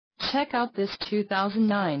Check out this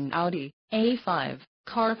 2009 Audi A5.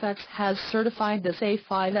 Carfax has certified this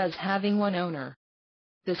A5 as having one owner.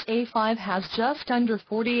 This A5 has just under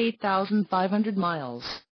 48,500 miles.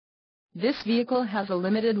 This vehicle has a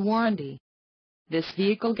limited warranty. This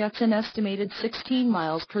vehicle gets an estimated 16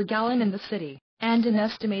 miles per gallon in the city, and an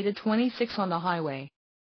estimated 26 on the highway.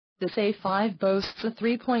 This A5 boasts a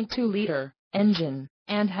 3.2-liter engine,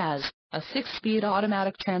 and has a 6-speed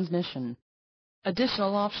automatic transmission.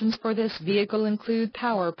 Additional options for this vehicle include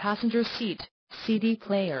power passenger seat, CD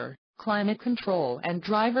player, climate control and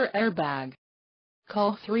driver airbag.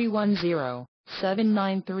 Call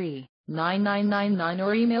 310-793-9999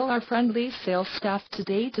 or email our friendly sales staff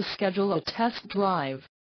today to schedule a test drive.